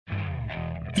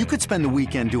You could spend the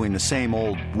weekend doing the same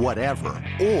old whatever,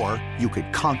 or you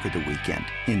could conquer the weekend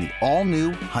in the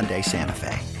all-new Hyundai Santa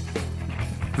Fe.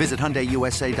 Visit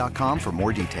HyundaiUSA.com for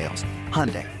more details.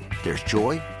 Hyundai, there's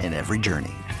joy in every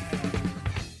journey.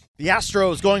 The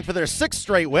Astros going for their 6th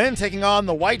straight win, taking on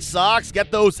the White Sox.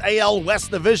 Get those AL West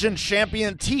Division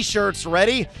champion t-shirts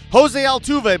ready. Jose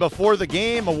Altuve before the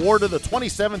game awarded the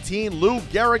 2017 Lou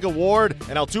Gehrig Award,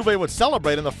 and Altuve would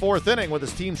celebrate in the 4th inning with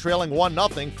his team trailing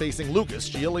 1-0 facing Lucas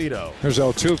Giolito. Here's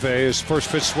Altuve. His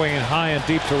first pitch swinging high and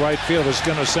deep to right field is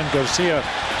going to send Garcia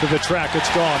to the track.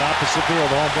 It's gone. Opposite field,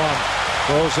 home run.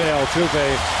 Jose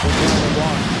Altuve with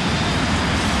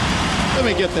Let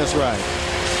me get this right.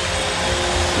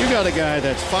 You got a guy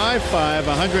that's 5'5",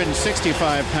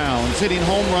 165 pounds, hitting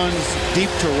home runs deep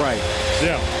to right.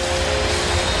 Yeah.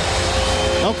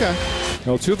 Okay.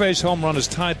 Altuve's home run has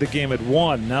tied the game at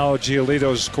 1. Now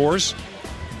Giolito scores.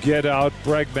 Get out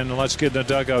Bregman and let's get in the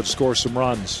dugout, score some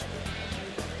runs.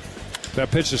 That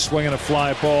pitch is swinging a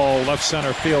fly ball, left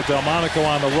center field. Delmonico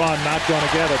on the run, not going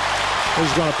to get it.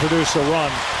 He's going to produce a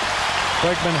run.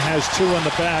 Bregman has 2 in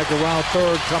the bag, around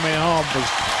third, coming home was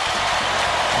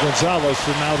Gonzalez,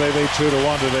 and now they lead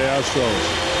 2-1 to the Astros.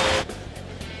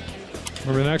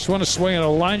 The next one is swinging a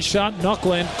line shot,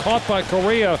 knuckling, caught by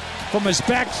Correa from his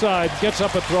backside, gets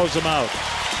up and throws him out.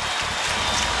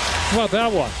 How about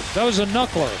that one? That was a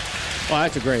knuckler. Well,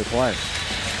 that's a great play.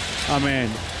 I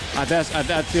mean,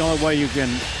 that's the only way you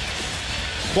can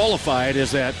qualify it,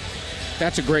 is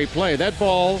that's a great play. That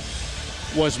ball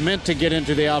was meant to get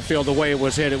into the outfield the way it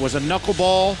was hit. It was a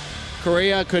knuckleball.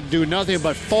 Correa could do nothing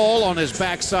but fall on his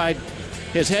backside,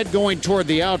 his head going toward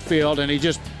the outfield, and he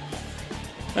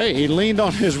leaned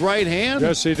on his right hand.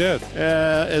 Yes, he did.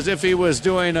 As if he was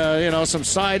doing, some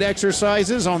side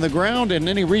exercises on the ground, and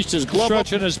then he reached his glove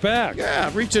stretching up. his back. Yeah,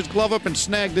 reached his glove up and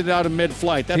snagged it out of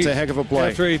mid-flight. That's a heck of a play.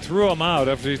 After he threw him out,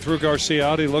 after he threw Garcia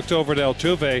out, he looked over to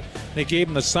Altuve, and he gave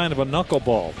him the sign of a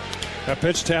knuckleball. That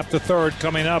pitch tapped to third,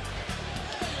 coming up.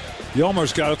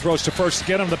 Yolmer's got to throw to first to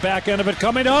get him the back end of it.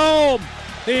 Coming home.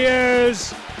 He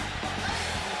is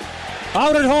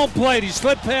out at home plate. He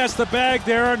slid past the bag,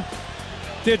 Darren.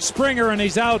 Did Springer, and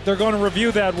he's out. They're going to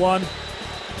review that one.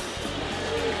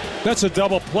 That's a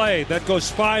double play. That goes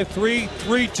 5-3,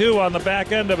 3-2 on the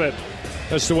back end of it.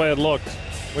 That's the way it looked.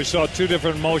 We saw 2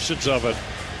 different motions of it.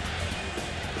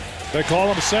 They call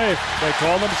him safe.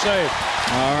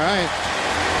 All right.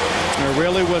 There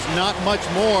really was not much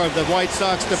more the White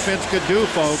Sox defense could do,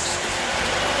 folks.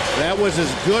 That was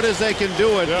as good as they can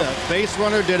do it. Yep. The base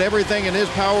runner did everything in his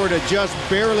power to just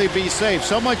barely be safe.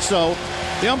 So much so,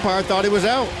 the umpire thought he was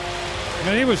out.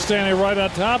 And he was standing right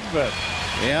on top of it.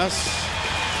 Yes.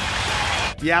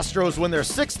 The Astros win their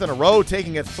 6th in a row,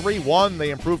 taking it 3-1.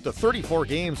 They improved to 34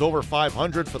 games over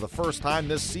 500 for the first time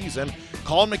this season.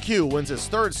 Colin McHugh wins his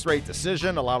 3rd straight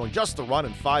decision, allowing just a run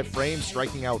in 5 frames,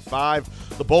 striking out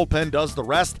 5. The bullpen does the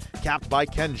rest, capped by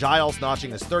Ken Giles notching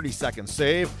his 32nd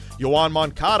save. Yoan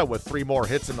Moncada with 3 more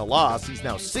hits in the loss. He's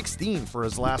now 16 for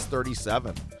his last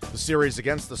 37. The series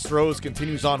against the Stros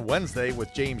continues on Wednesday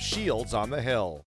with James Shields on the hill.